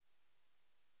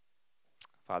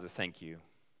Father, thank you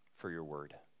for your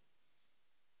word.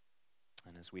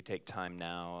 And as we take time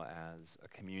now as a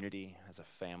community, as a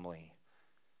family,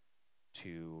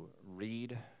 to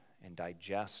read and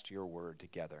digest your word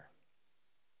together,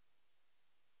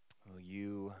 will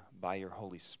you, by your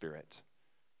Holy Spirit,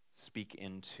 speak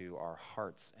into our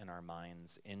hearts and our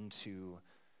minds, into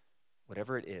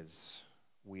whatever it is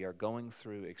we are going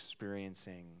through,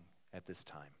 experiencing at this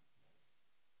time.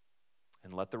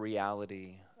 And let the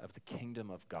reality of the kingdom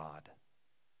of God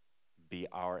be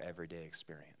our everyday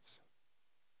experience.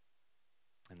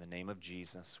 In the name of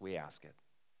Jesus, we ask it.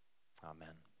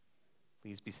 Amen.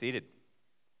 Please be seated.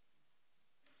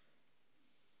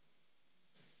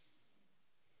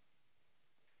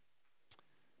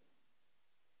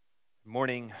 Good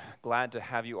morning. Glad to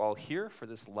have you all here for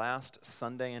this last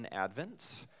Sunday in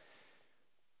Advent.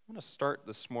 I'm going to start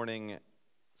this morning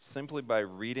simply by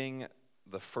reading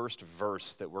the first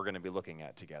verse that we're going to be looking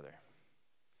at together.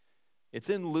 It's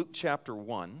in Luke chapter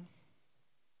 1,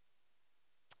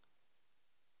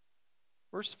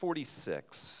 verse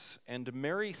 46. And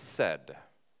Mary said,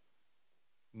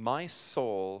 "My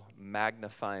soul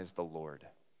magnifies the Lord,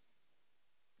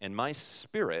 and my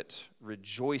spirit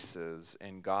rejoices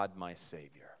in God my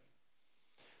Savior."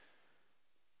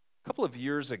 A couple of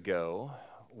years ago,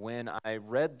 when I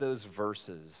read those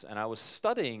verses and I was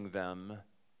studying them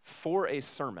for a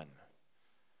sermon,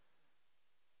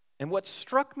 and what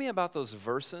struck me about those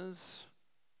verses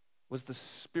was the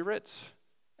spirit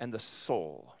and the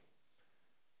soul.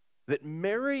 That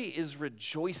Mary is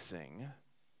rejoicing,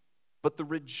 but the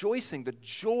rejoicing, the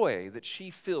joy that she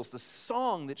feels, the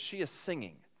song that she is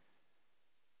singing,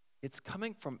 it's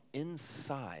coming from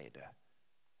inside,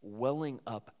 welling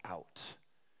up out.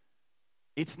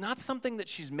 It's not something that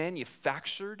she's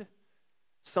manufactured,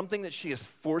 something that she is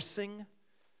forcing.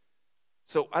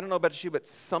 So I don't know about you, but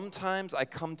sometimes I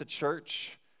come to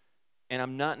church and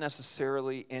I'm not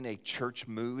necessarily in a church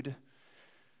mood.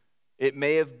 It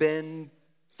may have been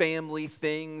family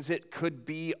things, it could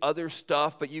be other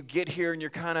stuff, but you get here and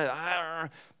you're kind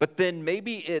of, but then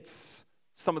maybe it's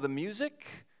some of the music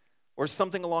or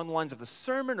something along the lines of the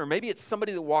sermon, or maybe it's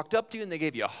somebody that walked up to you and they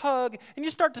gave you a hug and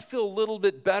you start to feel a little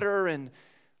bit better. And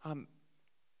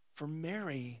for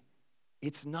Mary,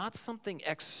 it's not something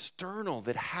external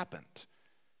that happened.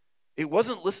 It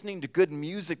wasn't listening to good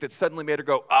music that suddenly made her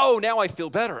go, "Oh, now I feel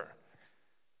better."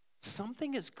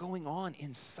 Something is going on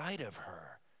inside of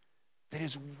her that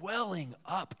is welling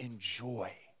up in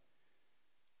joy.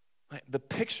 The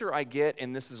picture I get,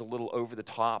 and this is a little over the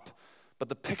top, but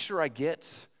the picture I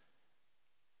get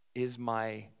is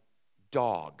my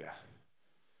dog.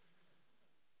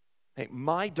 Hey,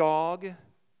 my dog,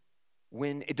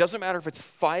 when it doesn't matter if it's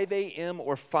 5 a.m.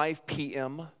 or 5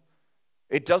 p.m.,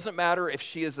 it doesn't matter if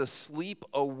she is asleep,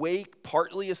 awake,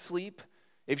 partly asleep,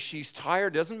 if she's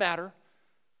tired, doesn't matter.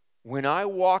 When I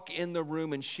walk in the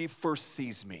room and she first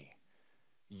sees me,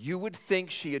 you would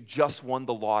think she had just won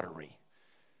the lottery.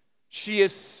 She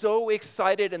is so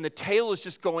excited and the tail is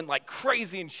just going like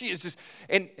crazy, and she is just,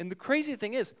 and the crazy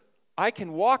thing is, I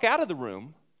can walk out of the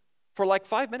room for like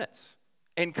 5 minutes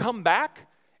and come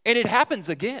back and it happens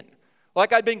again.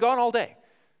 Like I'd been gone all day.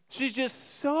 She's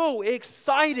just so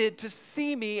excited to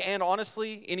see me, and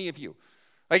honestly, any of you.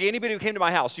 Like anybody who came to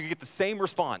my house, you get the same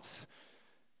response.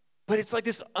 But it's like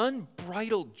this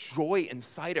unbridled joy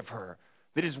inside of her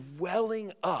that is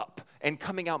welling up and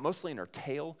coming out mostly in her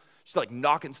tail. She's like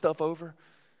knocking stuff over.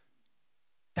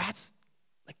 That's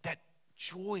like that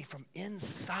joy from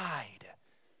inside.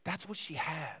 That's what she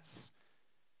has.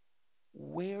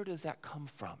 Where does that come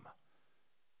from?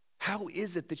 How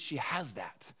is it that she has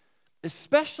that?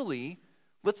 Especially,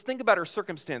 let's think about her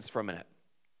circumstance for a minute.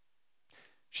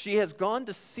 She has gone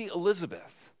to see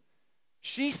Elizabeth.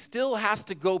 She still has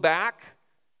to go back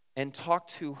and talk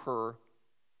to her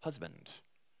husband.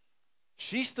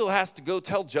 She still has to go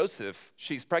tell Joseph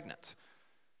she's pregnant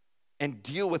and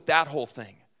deal with that whole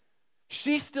thing.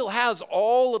 She still has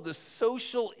all of the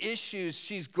social issues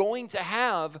she's going to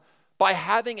have by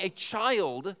having a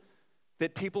child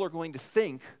that people are going to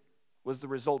think was the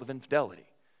result of infidelity.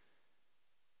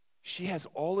 She has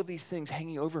all of these things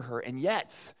hanging over her, and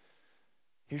yet,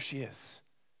 here she is.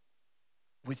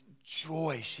 With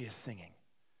joy, she is singing.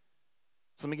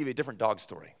 So let me give you a different dog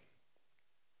story.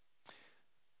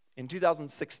 In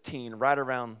 2016, right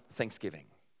around Thanksgiving,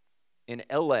 in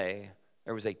LA,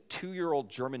 there was a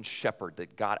 2-year-old German Shepherd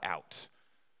that got out.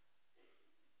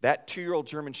 That 2-year-old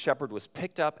German Shepherd was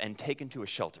picked up and taken to a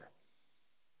shelter.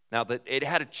 Now, it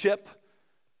had a chip,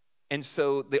 and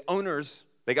so the owners,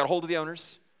 they got a hold of the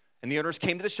owners, and the owners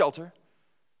came to the shelter,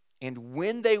 and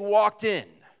when they walked in,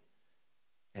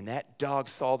 and that dog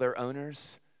saw their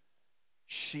owners,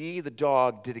 the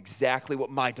dog, did exactly what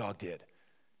my dog did.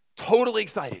 Totally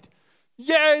excited.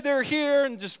 Yay, they're here,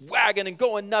 and just wagging and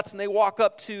going nuts. And they walk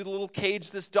up to the little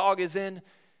cage this dog is in.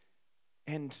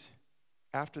 And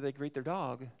after they greet their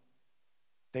dog,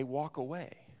 they walk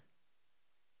away.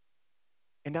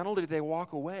 And not only do they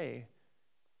walk away,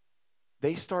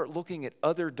 they start looking at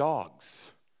other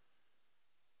dogs.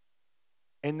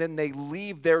 And then they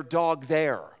leave their dog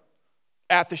there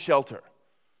at the shelter.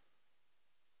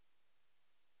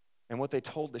 And what they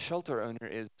told the shelter owner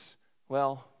is,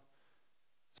 well,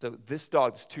 so this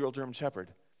dog, this 2-year-old German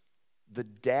Shepherd, the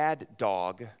dad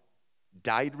dog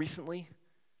died recently,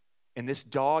 and this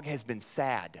dog has been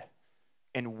sad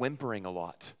and whimpering a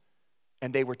lot,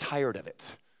 and they were tired of it.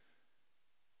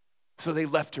 So they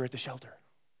left her at the shelter.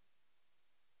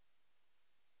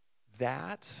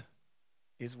 That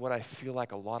is what I feel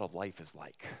like a lot of life is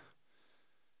like.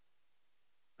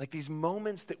 Like these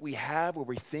moments that we have where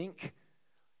we think,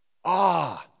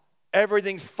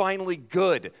 everything's finally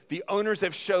good. The owners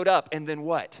have showed up, and then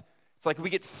what? It's like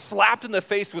we get slapped in the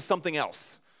face with something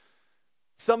else.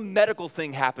 Some medical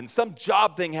thing happens, some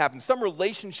job thing happens, some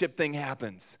relationship thing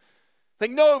happens.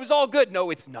 Like, no, it was all good. No,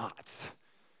 it's not.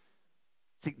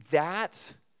 See, that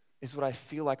is what I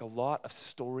feel like a lot of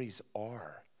stories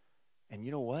are. And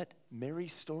you know what?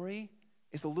 Mary's story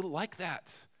is a little like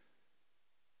that.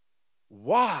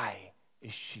 Why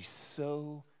is she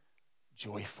so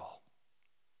joyful?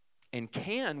 And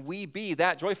can we be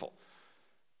that joyful?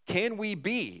 Can we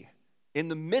be, in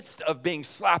the midst of being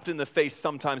slapped in the face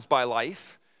sometimes by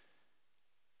life,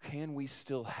 can we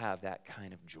still have that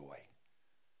kind of joy?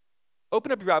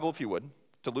 Open up your Bible, if you would,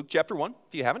 to Luke chapter 1,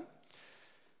 if you haven't.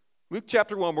 Luke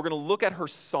chapter 1, we're going to look at her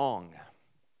song.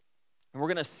 And we're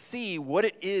going to see what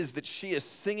it is that she is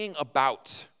singing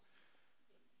about.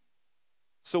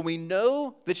 So we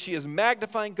know that she is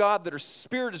magnifying God, that her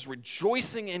spirit is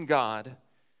rejoicing in God.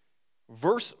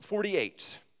 Verse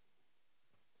 48,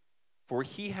 for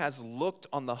he has looked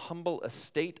on the humble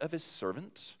estate of his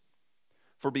servant.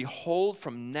 For behold,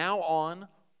 from now on,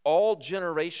 all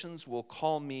generations will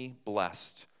call me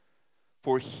blessed.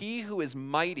 For he who is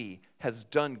mighty has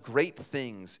done great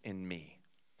things in me.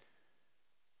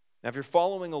 Now, if you're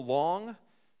following along,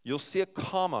 you'll see a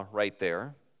comma right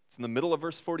there. It's in the middle of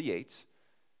verse 48.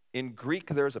 In Greek,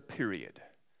 there's a period.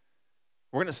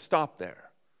 We're going to stop there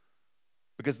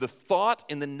because the thought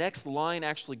in the next line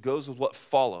actually goes with what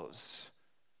follows.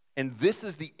 And this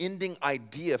is the ending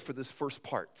idea for this first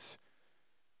part.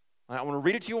 I want to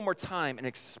read it to you one more time and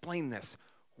explain this.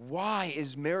 Why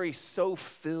is Mary so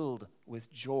filled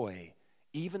with joy,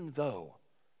 even though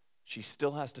she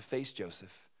still has to face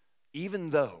Joseph, even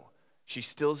though she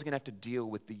still is going to have to deal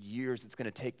with the years it's going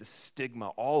to take, the stigma,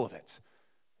 all of it?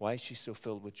 Why is she so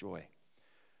filled with joy?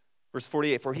 Verse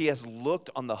 48, for he has looked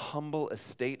on the humble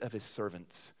estate of his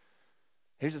servants.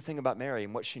 Here's the thing about Mary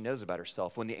and what she knows about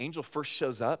herself. When the angel first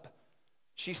shows up,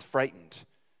 she's frightened,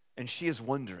 and she is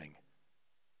wondering,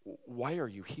 why are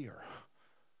you here?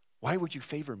 Why would you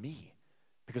favor me?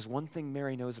 Because one thing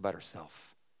Mary knows about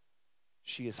herself,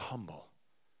 she is humble.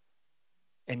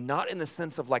 And not in the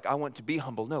sense of like, I want to be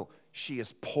humble. No, she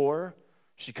is poor.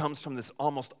 She comes from this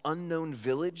almost unknown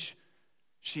village.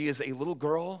 She is a little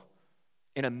girl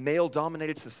in a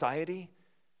male-dominated society.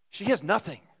 She has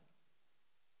nothing.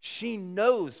 She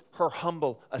knows her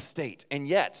humble estate. And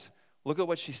yet, look at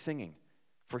what she's singing.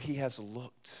 For he has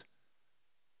looked.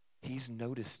 He's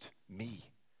noticed me.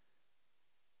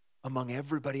 Among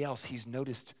everybody else, he's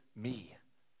noticed me.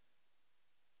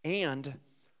 And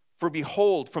for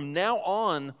behold, from now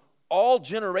on, all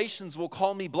generations will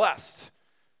call me blessed.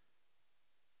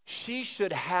 She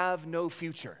should have no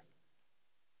future.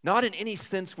 Not in any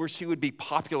sense where she would be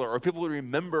popular or people would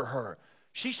remember her.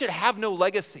 She should have no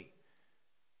legacy.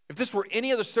 If this were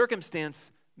any other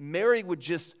circumstance, Mary would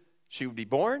she would be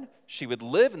born, she would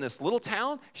live in this little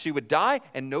town, she would die,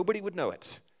 and nobody would know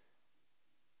it.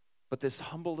 But this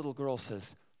humble little girl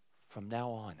says, from now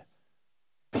on,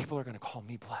 people are going to call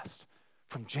me blessed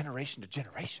from generation to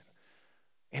generation.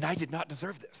 And I did not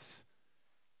deserve this.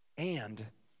 And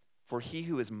for he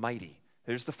who is mighty,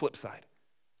 there's the flip side.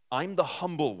 I'm the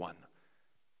humble one.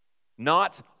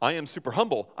 Not, I am super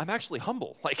humble. I'm actually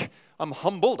humble. Like, I'm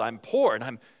humbled, I'm poor,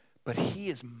 but he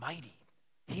is mighty.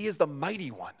 He is the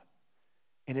mighty one.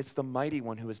 And it's the mighty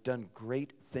one who has done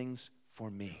great things for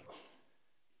me.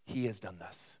 He has done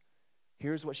this.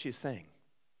 Here's what she's saying.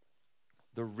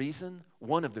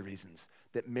 One of the reasons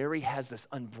that Mary has this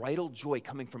unbridled joy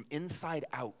coming from inside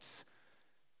out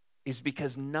is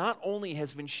because not only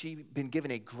has she been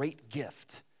given a great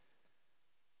gift,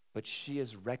 but she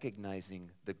is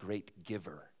recognizing the great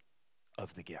giver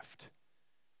of the gift.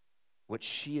 What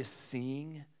she is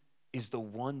seeing is the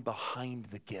one behind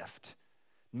the gift.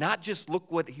 Not just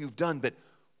look what you've done, but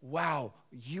wow,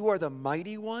 you are the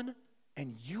mighty one,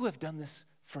 and you have done this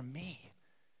for me.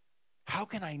 How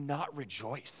can I not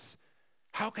rejoice?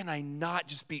 How can I not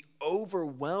just be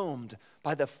overwhelmed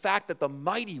by the fact that the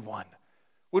mighty one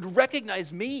would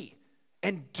recognize me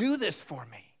and do this for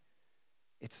me?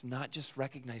 It's not just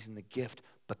recognizing the gift,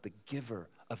 but the giver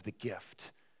of the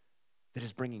gift that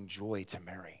is bringing joy to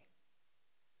Mary.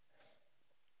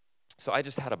 So I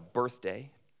just had a birthday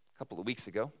a couple of weeks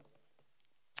ago,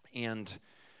 and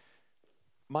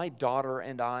my daughter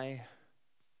and I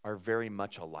are very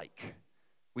much alike.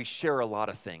 We share a lot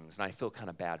of things, and I feel kind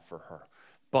of bad for her.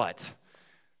 But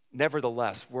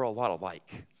nevertheless, we're a lot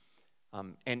alike.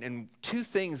 And two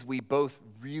things we both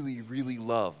really, really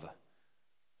love.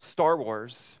 Star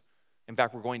Wars. In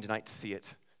fact, we're going tonight to see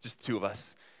it, just the two of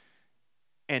us.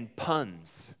 And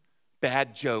puns,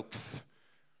 bad jokes.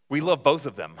 We love both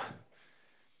of them.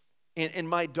 And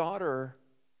my daughter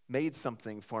made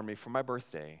something for me for my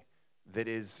birthday that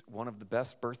is one of the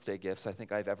best birthday gifts I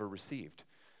think I've ever received.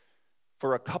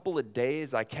 For a couple of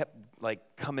days, I kept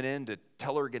coming in to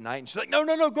tell her goodnight, and she's like,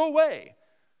 no, go away.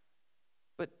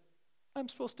 But I'm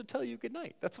supposed to tell you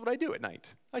goodnight. That's what I do at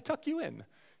night. I tuck you in,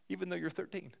 even though you're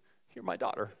 13. You're my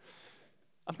daughter.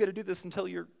 I'm going to do this until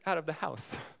you're out of the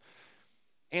house.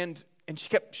 And she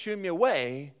kept shooing me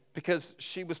away because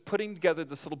she was putting together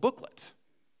this little booklet.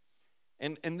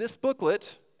 And this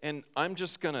booklet, and I'm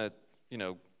just going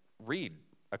to, read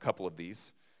a couple of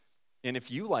these. And if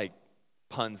you like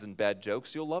puns and bad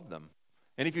jokes, you'll love them.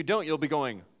 And if you don't, you'll be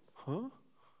going, huh?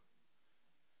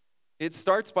 It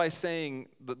starts by saying,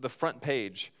 the front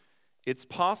page, it's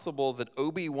possible that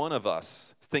Obi-Wan of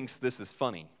us thinks this is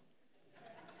funny.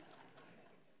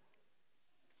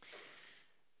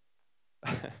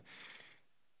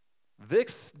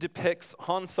 This depicts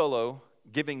Han Solo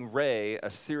giving Rey a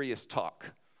serious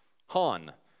talk.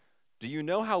 Han, do you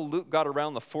know how Luke got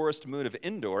around the forest moon of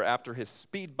Endor after his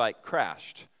speed bike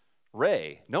crashed?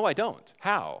 Rey, no, I don't.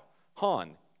 How?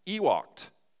 Han, Ewoked.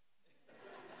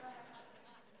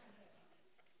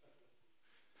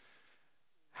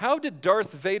 How did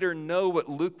Darth Vader know what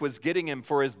Luke was getting him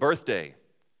for his birthday?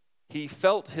 He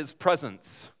felt his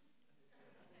presence.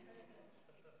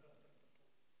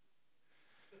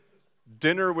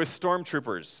 Dinner with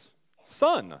stormtroopers.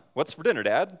 Son, what's for dinner,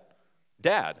 Dad?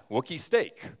 Dad, Wookiee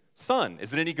steak. Son,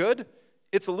 is it any good?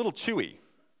 It's a little chewy.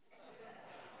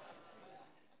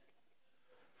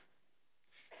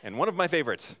 And one of my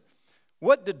favorites.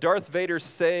 What did Darth Vader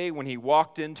say when he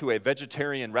walked into a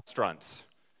vegetarian restaurant?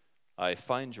 I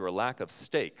find your lack of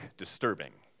steak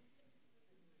disturbing.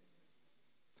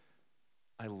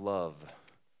 I love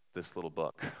this little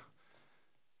book.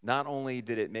 Not only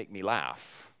did it make me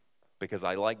laugh, because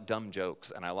I like dumb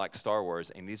jokes and I like Star Wars,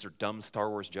 and these are dumb Star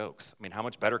Wars jokes. I mean, how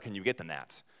much better can you get than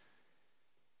that?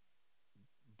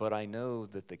 But I know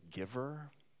that the giver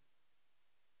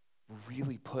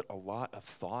really put a lot of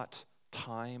thought,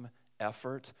 time,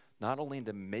 effort, not only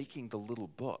into making the little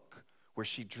book where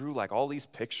she drew all these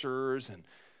pictures,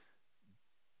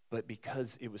 but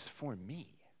because it was for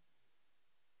me.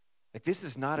 This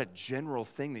is not a general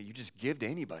thing that you just give to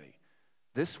anybody.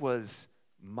 This was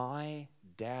my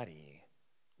daddy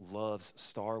loves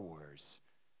Star Wars,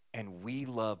 and we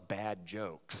love bad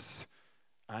jokes.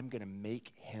 I'm going to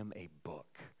make him a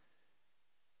book.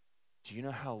 Do you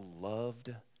know how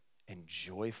loved and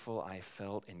joyful I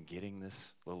felt in getting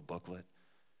this little booklet?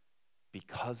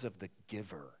 Because of the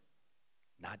giver,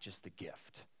 not just the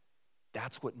gift.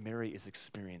 That's what Mary is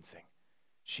experiencing.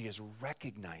 She is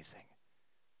recognizing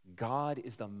God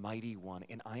is the mighty one,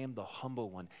 and I am the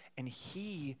humble one, and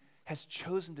he has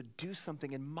chosen to do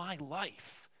something in my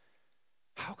life.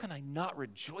 How can I not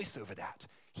rejoice over that?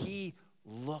 He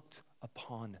looked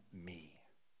upon me.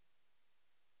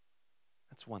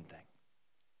 That's one thing.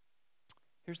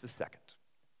 Here's the second.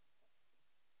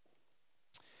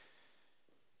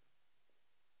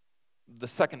 The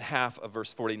second half of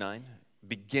verse 49,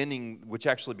 which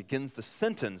actually begins the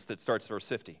sentence that starts verse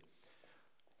 50.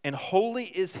 And holy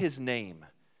is his name,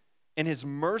 and his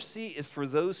mercy is for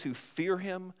those who fear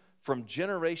him from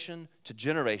generation to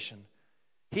generation.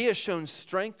 He has shown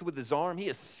strength with his arm. He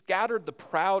has scattered the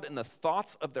proud in the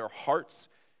thoughts of their hearts.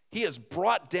 He has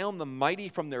brought down the mighty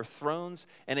from their thrones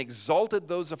and exalted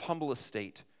those of humble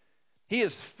estate. He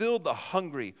has filled the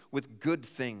hungry with good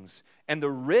things, and the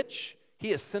rich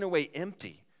he has sent away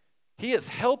empty. He has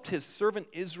helped his servant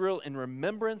Israel in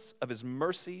remembrance of his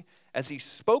mercy, as he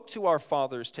spoke to our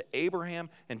fathers, to Abraham,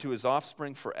 and to his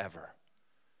offspring forever.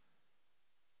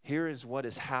 here is what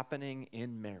is happening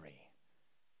in Mary.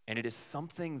 And it is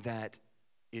something that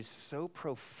is so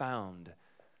profound.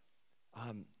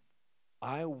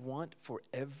 I want for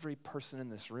every person in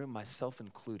this room, myself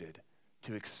included,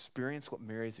 to experience what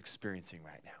Mary is experiencing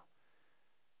right now.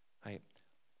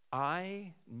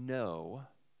 I know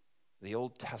the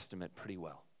Old Testament pretty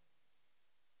well.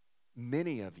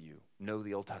 Many of you know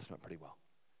the Old Testament pretty well.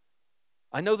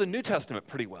 I know the New Testament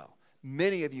pretty well.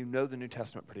 Many of you know the New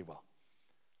Testament pretty well.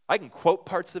 I can quote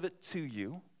parts of it to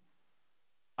you.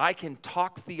 I can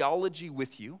talk theology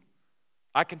with you.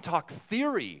 I can talk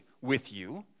theory with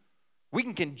you. We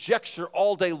can conjecture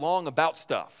all day long about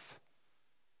stuff.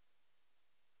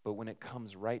 But when it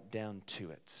comes right down to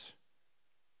it,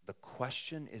 the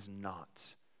question is not,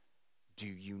 do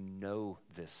you know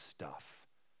this stuff?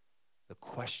 The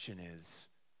question is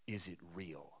it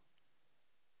real?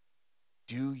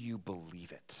 Do you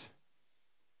believe it?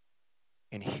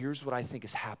 And here's what I think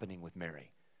is happening with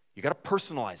Mary. You got to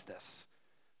personalize this.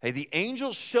 Hey, the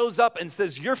angel shows up and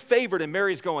says, you're favored, and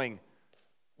Mary's going,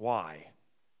 why?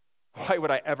 Why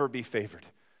would I ever be favored?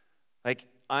 Like,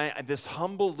 this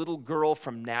humble little girl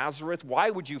from Nazareth, why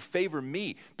would you favor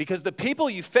me? Because the people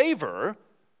you favor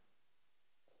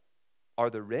are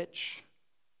the rich,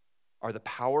 are the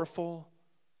powerful,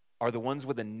 are the ones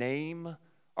with a name,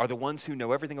 are the ones who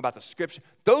know everything about the scripture.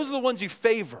 Those are the ones you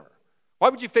favor. Why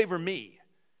would you favor me?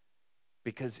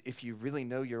 Because if you really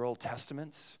know your Old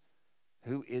Testaments,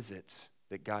 who is it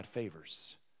that God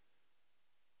favors?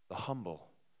 The humble,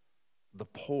 the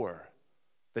poor,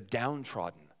 the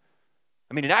downtrodden.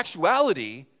 I mean, in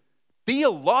actuality,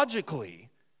 theologically,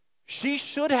 she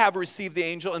should have received the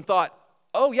angel and thought,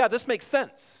 oh yeah, this makes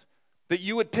sense, that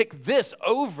you would pick this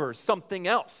over something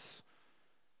else.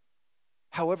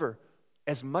 However,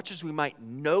 as much as we might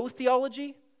know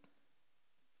theology,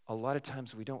 a lot of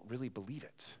times we don't really believe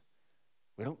it.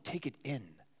 We don't take it in.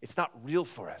 It's not real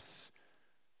for us.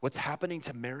 What's happening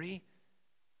to Mary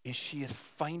is she is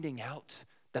finding out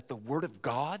that the Word of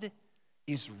God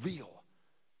is real.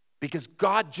 Because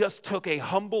God just took a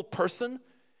humble person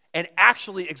and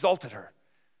actually exalted her.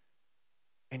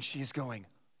 And she's going,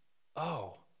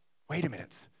 oh, wait a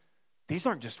minute. These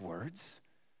aren't just words.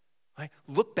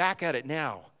 Look back at it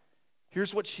now.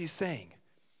 Here's what she's saying.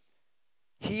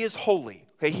 He is holy.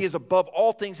 Okay, he is above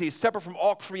all things. He is separate from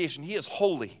all creation. He is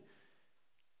holy.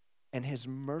 And his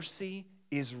mercy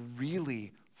is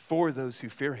really for those who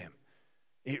fear him.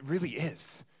 It really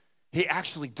is. He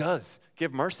actually does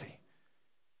give mercy.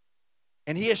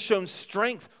 And he has shown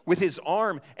strength with his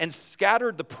arm and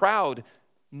scattered the proud,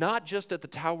 not just at the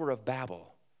Tower of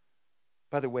Babel.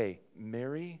 By the way,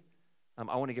 Mary,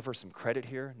 I want to give her some credit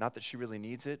here. Not that she really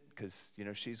needs it, because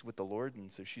she's with the Lord,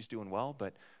 and so she's doing well,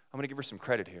 but I'm going to give her some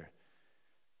credit here.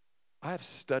 I have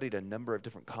studied a number of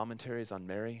different commentaries on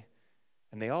Mary,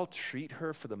 and they all treat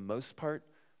her, for the most part,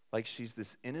 like she's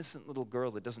this innocent little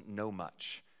girl that doesn't know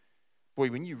much. Boy,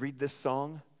 when you read this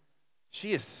song,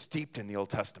 she is steeped in the Old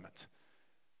Testament.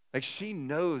 Like, she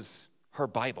knows her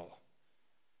Bible.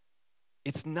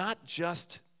 It's not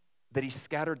just that he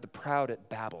scattered the proud at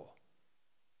Babel,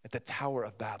 at the Tower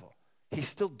of Babel. He's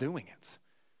still doing it.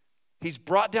 He's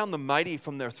brought down the mighty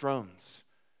from their thrones.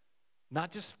 Not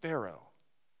just Pharaoh,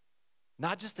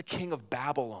 not just the king of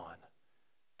Babylon,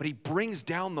 but he brings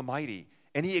down the mighty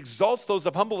and he exalts those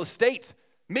of humble estate.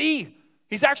 Me,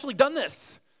 he's actually done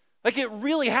this. Like, it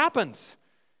really happened.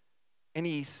 And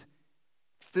he's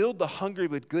filled the hungry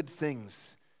with good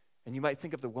things. And you might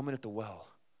think of the woman at the well,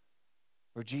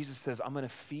 where Jesus says, I'm going to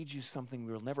feed you something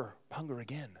we will never hunger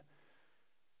again.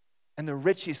 And the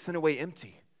rich he sent away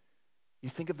empty. You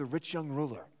think of the rich young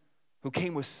ruler who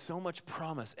came with so much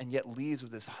promise and yet leaves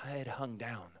with his head hung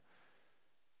down.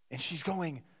 And she's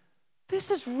going,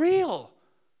 this is real.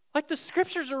 Like, the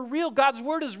scriptures are real. God's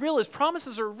word is real. His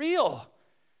promises are real.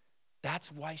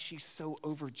 That's why she's so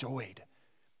overjoyed.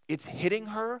 It's hitting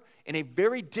her in a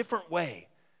very different way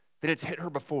than it's hit her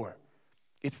before.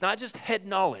 It's not just head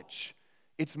knowledge.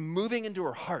 It's moving into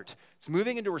her heart. It's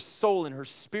moving into her soul and her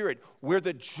spirit, where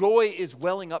the joy is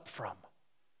welling up from.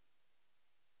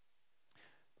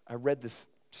 I read this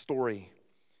story.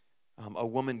 A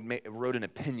woman wrote an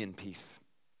opinion piece,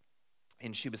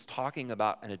 and she was talking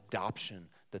about an adoption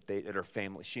that her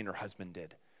family, she and her husband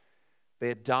did. They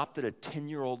adopted a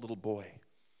 10-year-old little boy.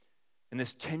 And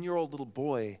this 10-year-old little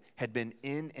boy had been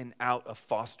in and out of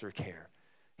foster care.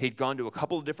 He'd gone to a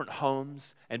couple of different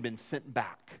homes and been sent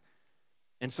back.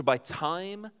 And so by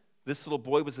time this little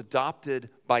boy was adopted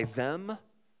by them,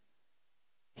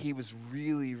 he was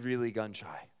really, really gun shy.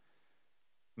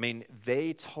 I mean,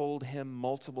 they told him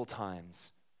multiple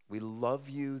times, We love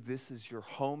you. This is your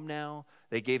home now.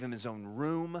 They gave him his own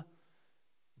room.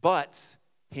 But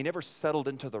he never settled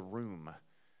into the room.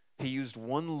 He used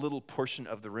one little portion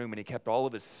of the room, and he kept all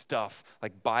of his stuff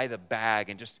like by the bag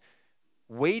and just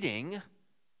waiting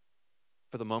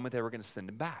for the moment they were going to send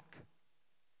him back.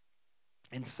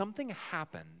 And something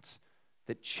happened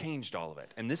that changed all of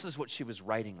it. And this is what she was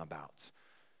writing about.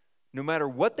 No matter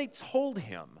what they told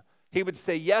him, he would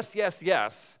say yes, yes,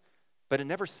 yes, but it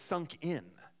never sunk in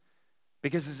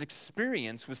because his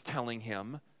experience was telling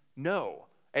him, no,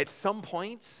 at some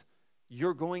point,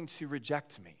 you're going to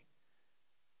reject me.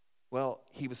 Well,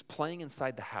 he was playing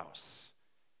inside the house,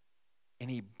 and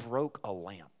he broke a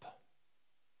lamp.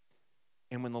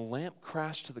 And when the lamp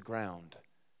crashed to the ground,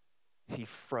 he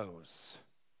froze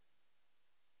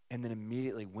and then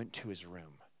immediately went to his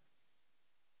room.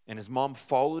 And his mom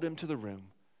followed him to the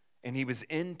room, and he was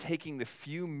in taking the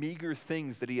few meager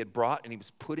things that he had brought, and he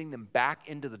was putting them back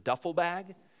into the duffel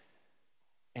bag,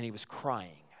 and he was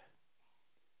crying.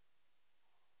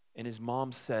 And his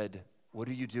mom said, "What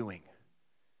are you doing?"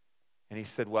 And he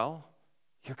said, "Well,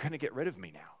 you're going to get rid of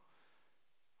me now.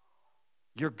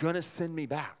 You're going to send me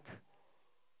back."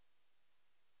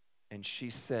 And she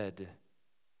said,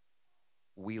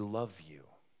 "We love you.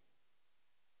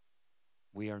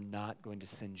 We are not going to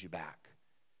send you back."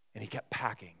 And he kept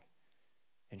packing.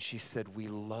 And she said, "We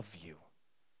love you.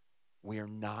 We are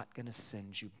not going to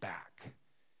send you back."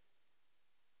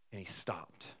 And he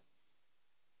stopped.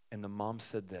 And the mom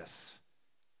said this,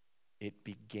 "It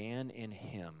began in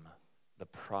him the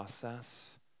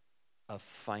process of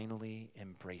finally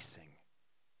embracing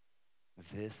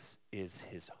this is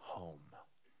his home.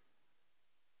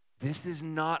 This is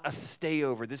not a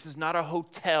stayover. This is not a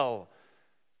hotel.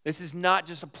 This is not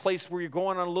just a place where you're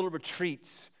going on a little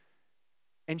retreat."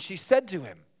 And she said to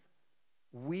him,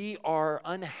 "We are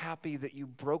unhappy that you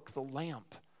broke the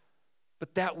lamp,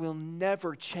 but that will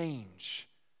never change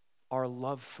our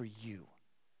love for you.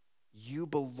 You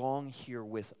belong here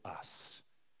with us."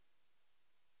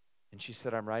 And she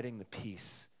said, "I'm writing the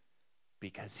piece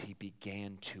because he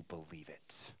began to believe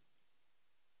it."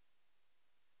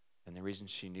 And the reason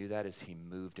she knew that is he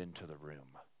moved into the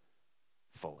room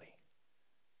fully.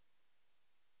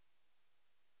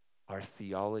 Our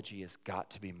theology has got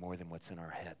to be more than what's in our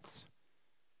heads.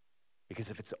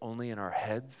 Because if it's only in our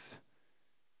heads,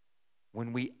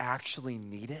 when we actually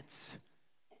need it,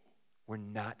 we're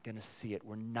not going to see it.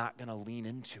 We're not going to lean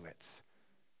into it.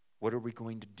 What are we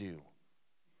going to do?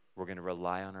 We're going to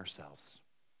rely on ourselves.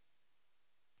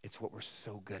 It's what we're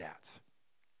so good at.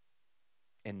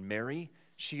 And Mary,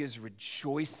 she is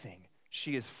rejoicing.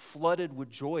 She is flooded with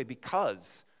joy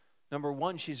because, number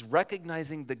one, she's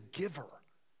recognizing the giver.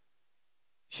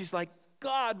 She's like,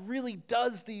 God really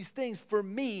does these things for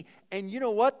me. And you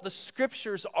know what? The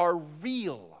scriptures are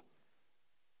real.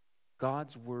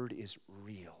 God's word is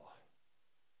real.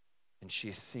 And she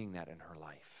is seeing that in her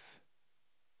life.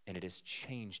 And it has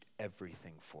changed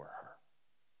everything for her.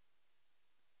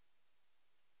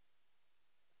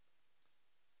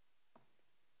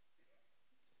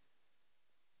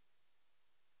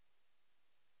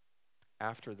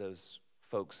 After those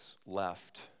folks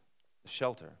left the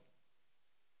shelter,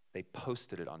 they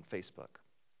posted it on Facebook.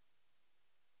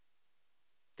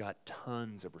 Got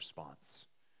tons of response.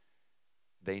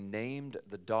 They named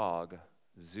the dog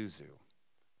Zuzu.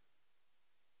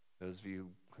 Those of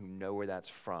you who know where that's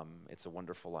from, It's a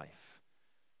Wonderful Life.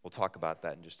 We'll talk about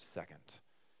that in just a second.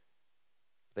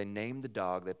 They named the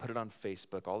dog, they put it on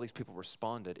Facebook. All these people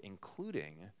responded,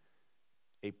 including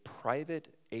a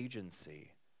private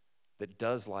agency that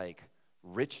does like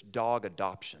rich dog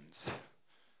adoptions.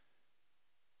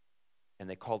 And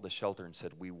they called the shelter and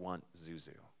said, "We want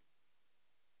Zuzu.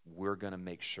 We're going to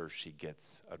make sure she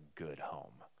gets a good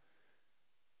home."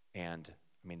 And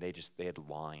I mean, they had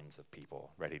lines of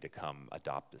people ready to come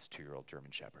adopt this 2-year-old German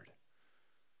Shepherd.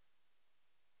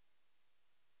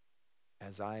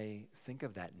 As I think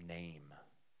of that name,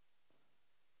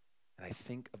 and I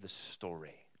think of the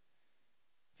story,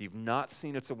 if you've not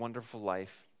seen It's a Wonderful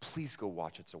Life, please go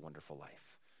watch It's a Wonderful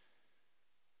Life.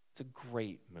 It's a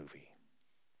great movie.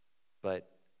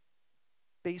 But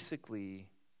basically,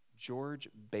 George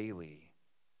Bailey,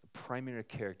 the primary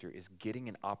character, is getting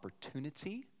an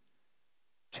opportunity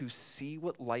to see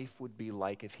what life would be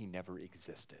like if he never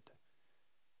existed.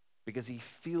 Because he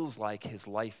feels like his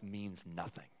life means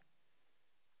nothing.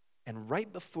 And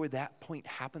right before that point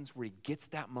happens where he gets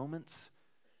that moment,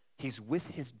 he's with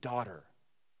his daughter.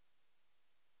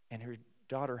 And her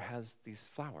daughter has these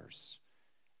flowers.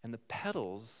 And the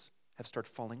petals have started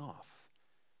falling off.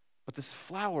 But this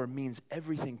flower means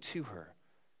everything to her.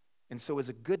 And so as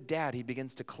a good dad, he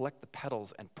begins to collect the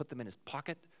petals and put them in his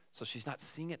pocket so she's not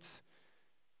seeing it.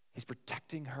 He's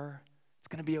protecting her. It's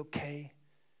going to be okay.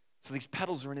 So these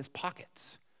petals are in his pocket.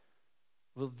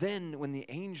 Well, then when the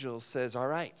angel says, all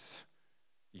right,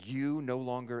 you no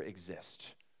longer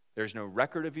exist. There's no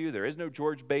record of you. There is no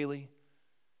George Bailey.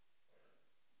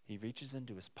 He reaches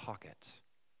into his pocket,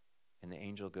 and the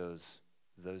angel goes,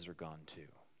 those are gone too.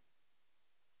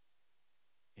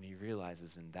 And he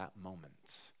realizes in that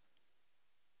moment,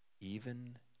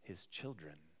 even his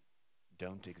children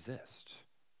don't exist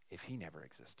if he never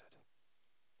existed.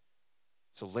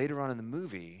 So later on in the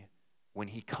movie, when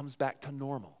he comes back to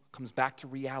normal, comes back to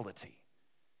reality,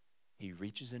 he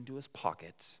reaches into his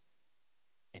pocket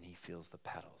and he feels the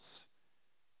petals.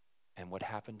 And what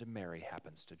happened to Mary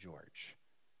happens to George.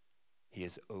 He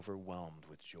is overwhelmed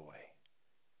with joy.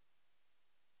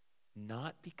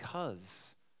 Not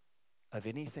because of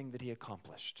anything that he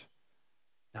accomplished,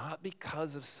 not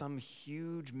because of some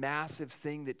huge, massive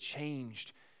thing that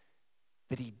changed,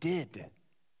 that he did,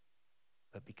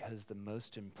 but because the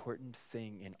most important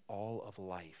thing in all of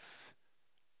life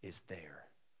is there.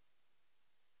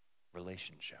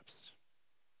 Relationships,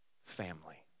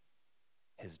 family,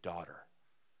 his daughter,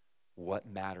 what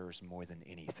matters more than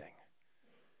anything.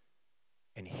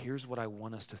 And here's what I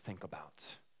want us to think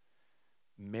about.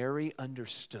 Mary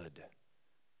understood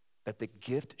that the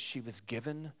gift she was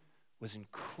given was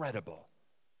incredible,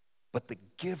 but the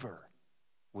giver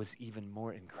was even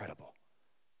more incredible.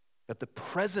 That the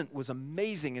present was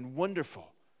amazing and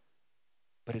wonderful,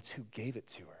 but it's who gave it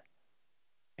to her.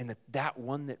 And that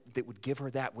one that would give her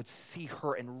that would see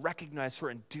her and recognize her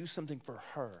and do something for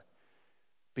her.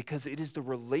 Because it is the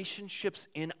relationships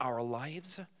in our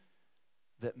lives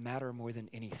that matter more than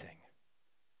anything.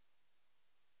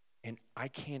 And I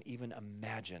can't even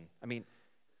imagine. I mean,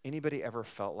 anybody ever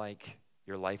felt like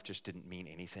your life just didn't mean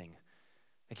anything?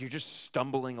 Like you're just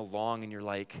stumbling along and you're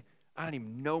like, I don't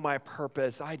even know my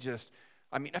purpose. I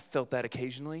felt that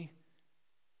occasionally.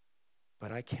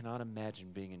 But I cannot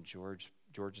imagine being in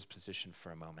George's position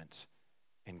for a moment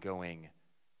and going,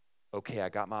 okay, I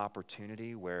got my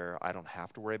opportunity where I don't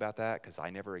have to worry about that because I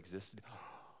never existed.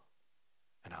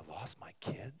 And I lost my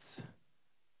kids.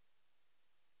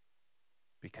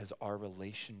 Because our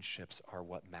relationships are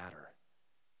what matter.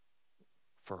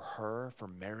 For her, for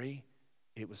Mary,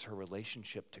 it was her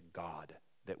relationship to God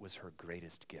that was her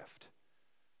greatest gift.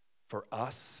 For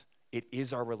us, it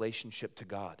is our relationship to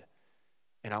God.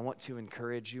 And I want to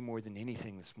encourage you more than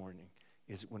anything this morning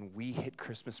is when we hit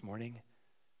Christmas morning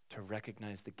to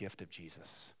recognize the gift of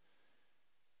Jesus.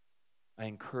 I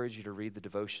encourage you to read the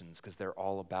devotions because they're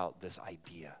all about this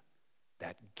idea,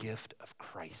 that gift of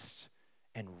Christ,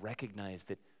 and recognize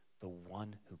that the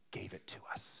one who gave it to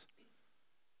us.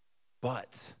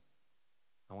 But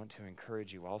I want to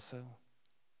encourage you also,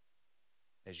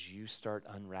 as you start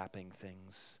unwrapping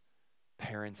things,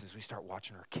 parents, as we start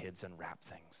watching our kids unwrap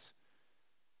things,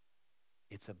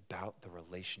 it's about the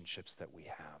relationships that we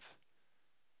have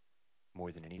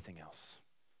more than anything else.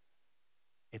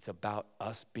 It's about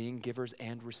us being givers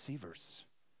and receivers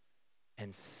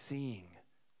and seeing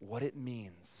what it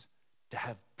means to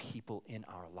have people in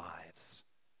our lives.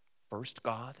 First,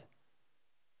 God.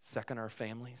 Second, our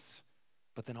families.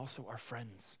 But then also our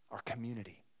friends, our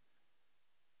community.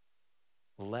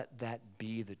 Let that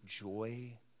be the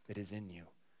joy that is in you.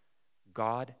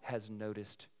 God has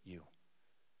noticed you.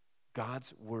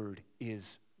 God's word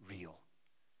is real.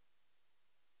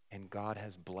 And God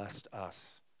has blessed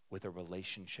us with a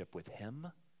relationship with him,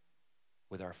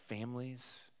 with our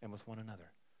families, and with one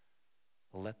another.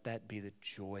 Let that be the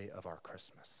joy of our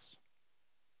Christmas.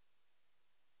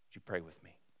 Would you pray with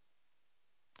me?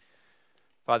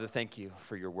 Father, thank you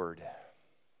for your word.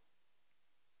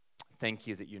 Thank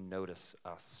you that you notice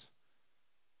us.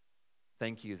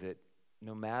 Thank you that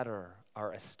no matter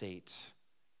our estate,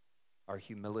 our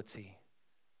humility,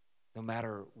 no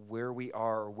matter where we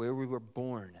are or where we were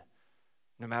born,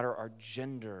 no matter our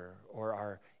gender or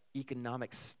our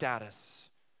economic status,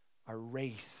 our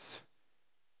race,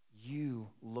 you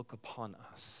look upon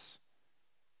us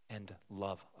and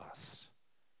love us.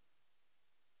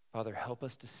 Father, help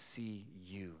us to see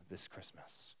you this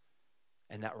Christmas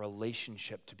and that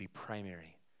relationship to be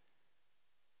primary.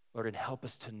 Lord, and help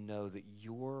us to know that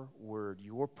your word,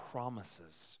 your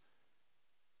promises,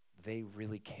 they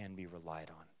really can be relied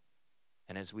on.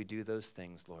 And as we do those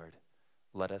things, Lord,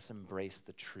 let us embrace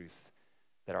the truth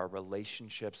that our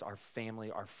relationships, our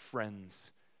family, our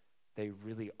friends, they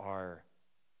really are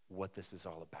what this is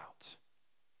all about.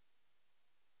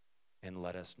 And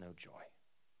let us know joy.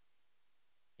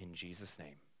 In Jesus'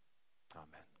 name,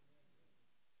 amen.